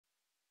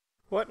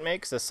What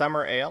makes a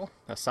summer ale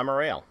a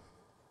summer ale?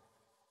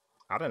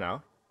 I don't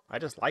know. I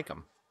just like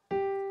them.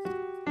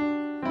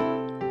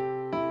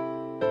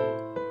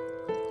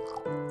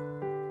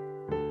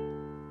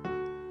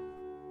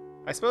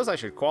 I suppose I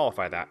should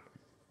qualify that.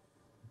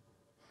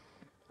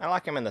 I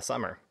like them in the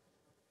summer.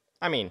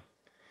 I mean,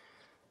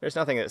 there's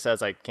nothing that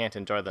says I can't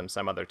enjoy them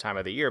some other time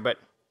of the year, but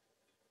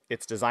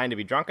it's designed to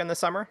be drunk in the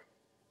summer.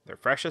 They're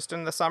freshest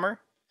in the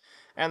summer.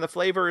 And the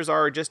flavors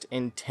are just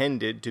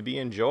intended to be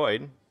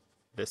enjoyed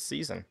this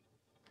season.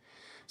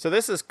 So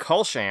this is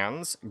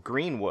Kulshan's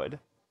Greenwood.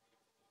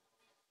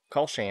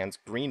 Kulshan's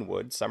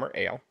Greenwood Summer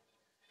Ale.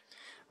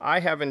 I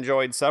have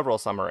enjoyed several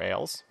summer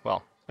ales.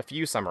 Well, a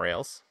few summer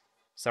ales.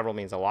 Several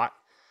means a lot.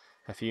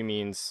 A few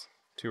means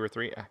two or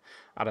three.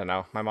 I don't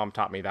know. My mom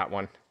taught me that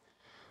one.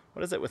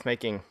 What is it with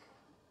making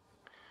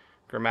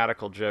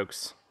grammatical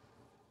jokes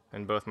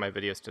in both my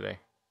videos today?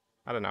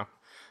 I don't know.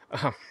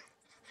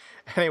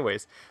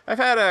 Anyways, I've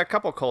had a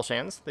couple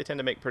Kulshans. They tend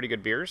to make pretty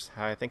good beers.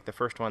 I think the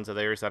first ones of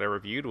theirs that I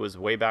reviewed was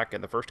way back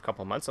in the first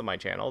couple months of my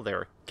channel.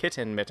 They're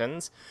Kitten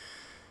Mittens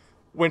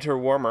Winter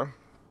Warmer.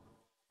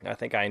 I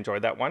think I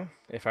enjoyed that one.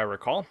 If I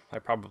recall, I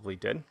probably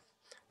did.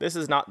 This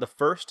is not the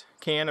first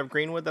can of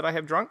Greenwood that I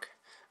have drunk.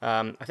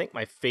 I think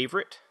my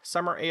favorite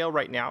summer ale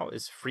right now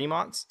is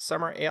Fremont's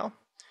Summer Ale,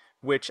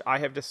 which I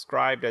have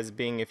described as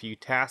being if you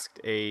tasked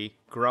a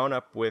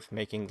grown-up with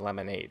making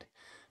lemonade.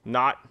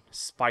 Not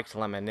spiked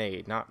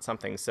lemonade, not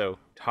something so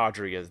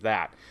tawdry as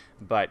that,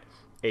 but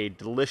a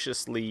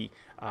deliciously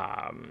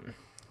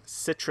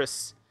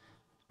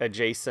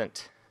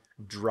citrus-adjacent,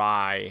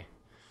 dry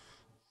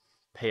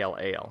pale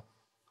ale.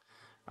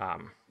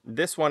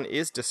 This one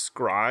is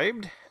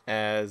described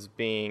as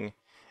being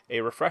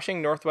a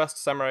refreshing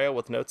Northwest summer ale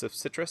with notes of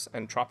citrus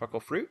and tropical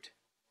fruit.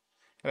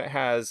 And it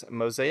has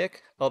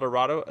Mosaic,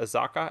 Eldorado,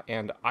 Azacca,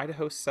 and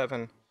Idaho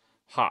 7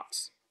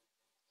 hops.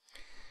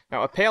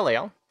 Now, a pale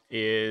ale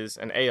is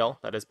an ale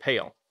that is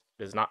pale.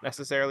 It is not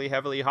necessarily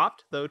heavily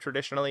hopped, though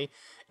traditionally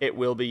it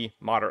will be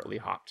moderately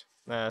hopped,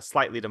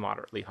 slightly to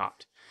moderately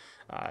hopped.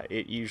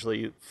 It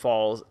usually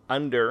falls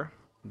under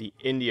the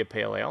India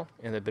Pale Ale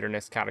in the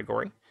bitterness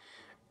category.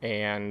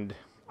 And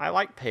I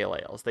like pale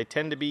ales. They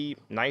tend to be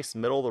nice,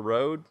 middle of the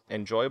road,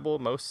 enjoyable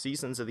most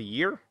seasons of the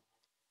year.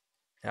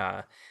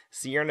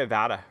 Sierra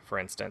Nevada, for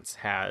instance,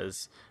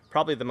 has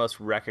probably the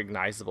most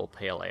recognizable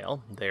pale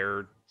ale.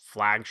 Their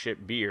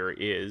flagship beer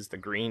is the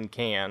green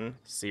can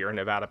Sierra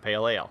Nevada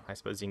Pale Ale. I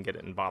suppose you can get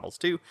it in bottles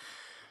too,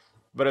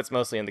 but it's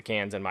mostly in the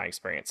cans in my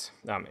experience.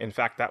 In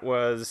fact, that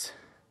was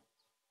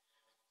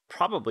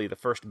probably the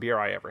first beer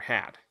I ever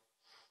had,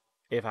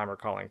 if I'm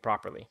recalling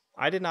properly.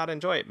 I did not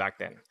enjoy it back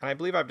then, and I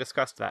believe I've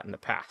discussed that in the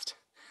past.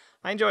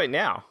 I enjoy it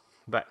now,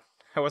 but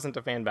I wasn't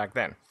a fan back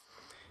then.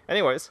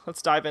 Anyways,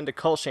 let's dive into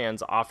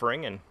Kulshan's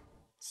offering and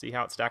see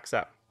how it stacks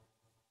up.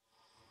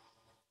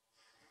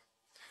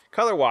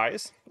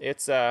 Color-wise,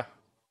 it's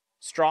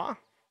straw.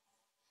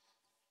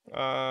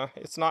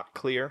 It's not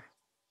clear.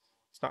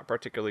 It's not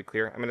particularly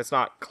clear. I mean, it's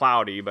not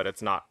cloudy, but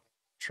it's not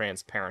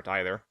transparent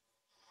either.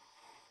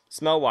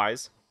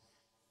 Smell-wise,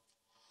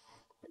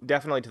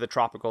 definitely to the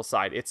tropical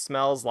side. It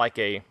smells like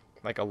a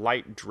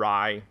light,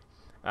 dry,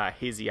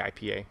 hazy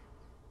IPA.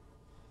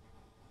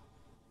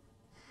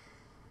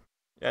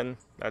 And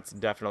that's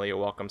definitely a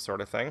welcome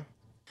sort of thing.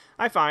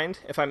 I find,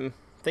 if I'm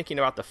thinking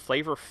about the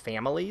flavor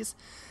families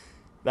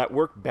that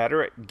work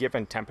better at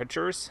given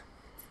temperatures,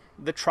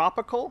 the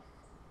tropical,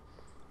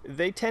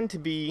 they tend to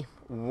be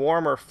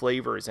warmer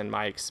flavors in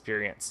my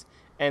experience.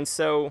 And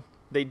so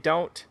they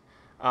don't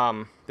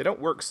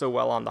work so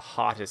well on the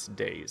hottest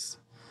days.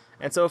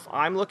 And so if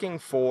I'm looking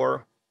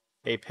for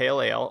a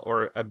pale ale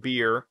or a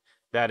beer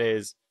that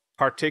is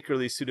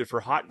particularly suited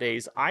for hot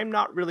days, I'm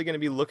not really going to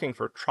be looking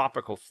for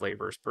tropical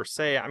flavors per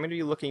se. I'm going to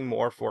be looking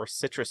more for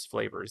citrus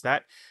flavors.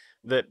 That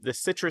the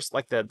citrus,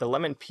 like the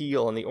lemon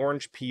peel and the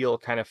orange peel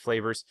kind of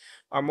flavors,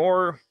 are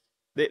more,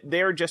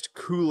 they're just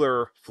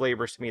cooler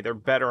flavors to me. They're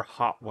better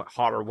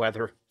hotter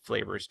weather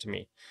flavors to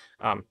me.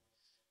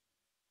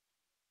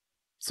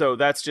 So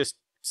that's just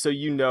so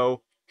you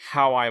know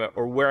how I'm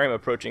or where I'm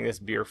approaching this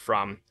beer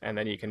from, and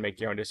then you can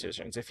make your own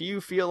decisions. If you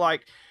feel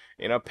like,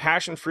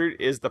 passion fruit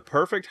is the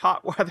perfect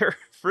hot weather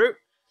fruit,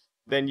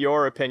 then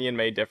your opinion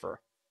may differ.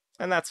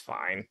 And that's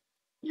fine.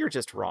 You're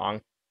just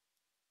wrong.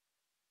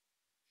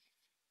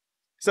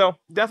 So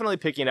definitely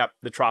picking up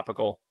the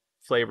tropical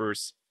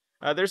flavors.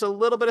 There's a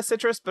little bit of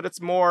citrus, but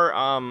it's more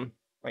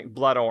like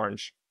blood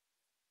orange.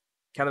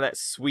 Kind of that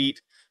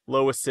sweet,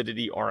 low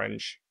acidity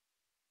orange.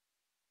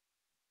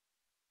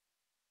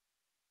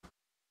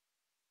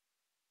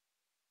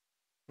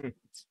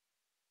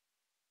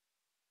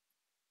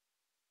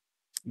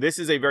 This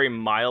is a very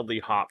mildly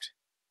hopped,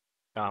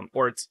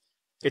 or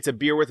it's a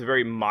beer with a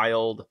very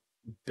mild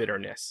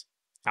bitterness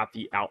at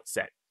the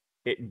outset.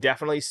 It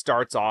definitely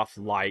starts off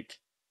like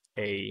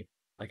a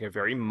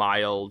very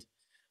mild,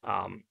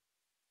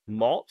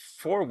 malt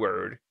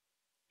forward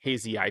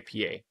hazy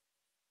IPA.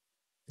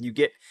 You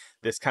get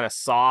this kind of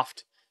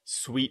soft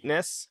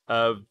sweetness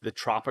of the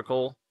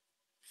tropical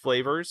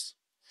flavors,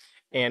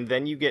 and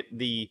then you get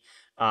the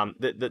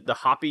The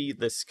hoppy,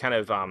 this kind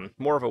of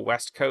more of a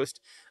West Coast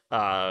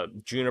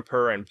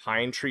juniper and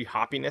pine tree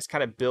hoppiness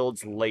kind of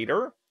builds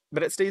later,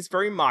 but it stays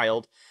very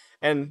mild,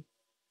 and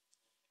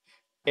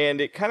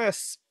it kind of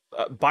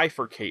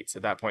bifurcates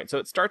at that point. So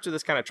it starts with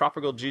this kind of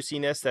tropical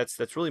juiciness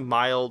that's really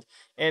mild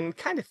and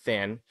kind of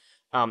thin,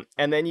 and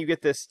then you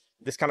get this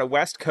kind of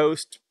West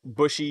Coast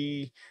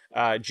bushy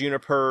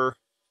juniper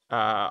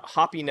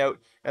hoppy note.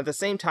 At the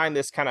same time,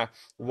 this kind of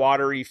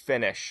watery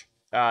finish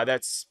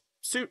that's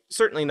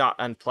certainly not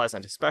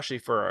unpleasant, especially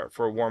for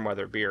a warm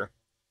weather beer.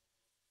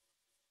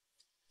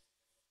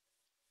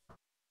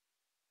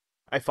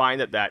 I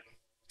find that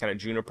kind of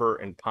juniper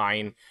and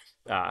pine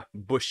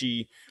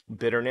bushy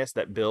bitterness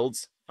that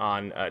builds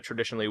on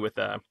traditionally with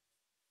a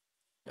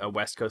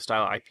West Coast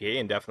style IPA,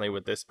 and definitely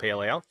with this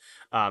pale ale,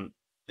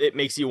 it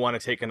makes you want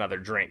to take another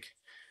drink.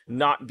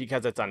 Not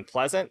because it's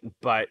unpleasant,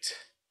 but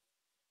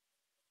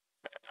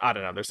I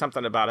don't know. There's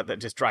something about it that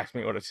just drives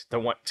me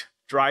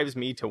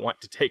to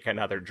want to take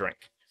another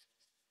drink.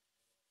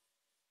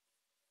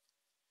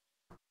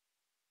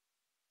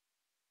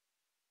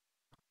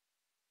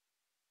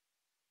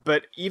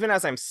 But even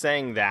as I'm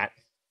saying that,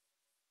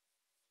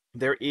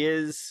 there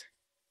is,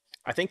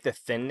 I think, the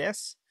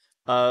thinness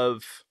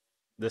of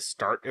the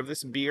start of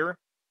this beer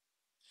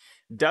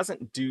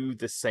doesn't do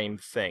the same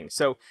thing.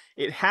 So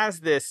it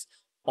has this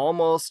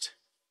almost,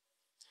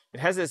 it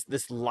has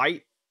this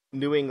light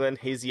New England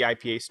hazy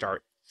IPA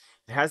start.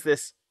 It has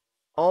this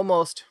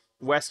almost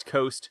West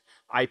Coast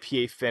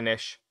IPA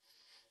finish,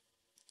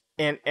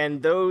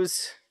 and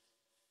those,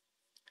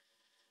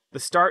 the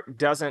start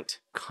doesn't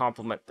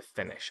complement the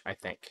finish, I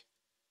think.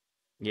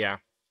 Yeah.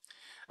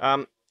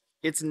 Um,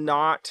 it's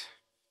not.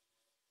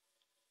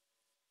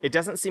 It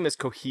doesn't seem as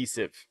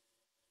cohesive,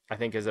 I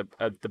think, is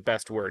the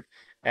best word,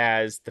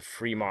 as the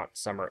Fremont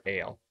Summer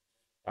Ale,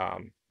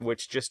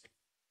 which just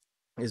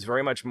is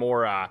very much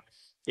more.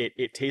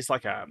 It tastes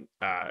like a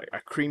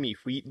creamy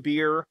wheat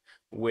beer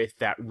with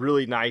that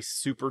really nice,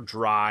 super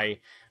dry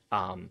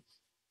um,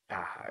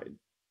 uh,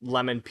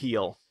 lemon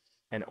peel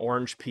and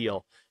orange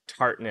peel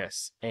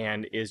tartness,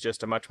 and is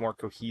just a much more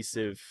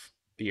cohesive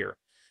beer.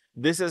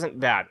 This isn't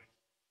bad.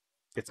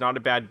 It's not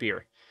a bad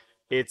beer.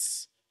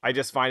 I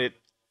just find it,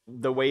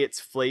 the way its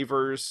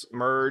flavors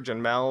merge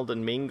and meld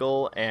and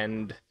mingle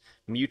and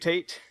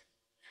mutate,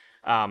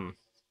 um,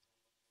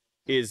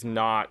 is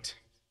not,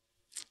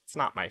 it's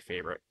not my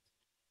favorite.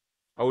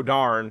 Oh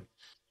darn.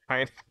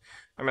 I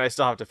I mean, I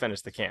still have to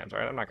finish the cans,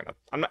 right?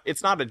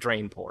 It's not a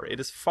drain pour. It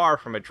is far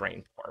from a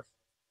drain pour.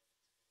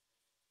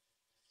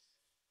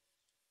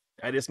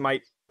 I just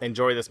might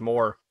enjoy this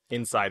more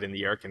inside in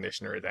the air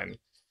conditioner than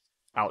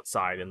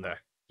outside in the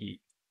heat.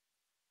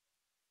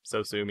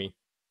 So sue me.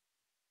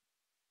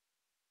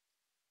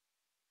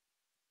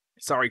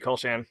 Sorry,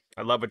 Kulshan.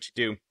 I love what you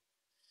do.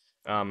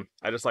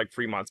 I just like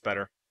Fremont's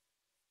better.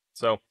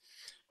 So,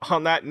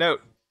 on that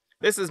note,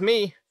 this is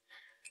me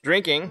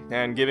drinking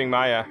and giving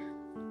my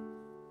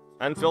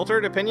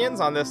unfiltered opinions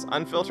on this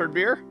unfiltered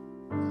beer,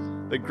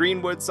 the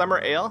Greenwood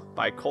Summer Ale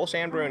by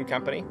Kulshan Brewing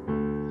Company.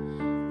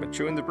 I'm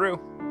chewing the brew,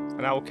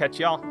 and I will catch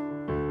y'all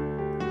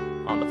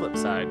on the flip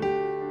side.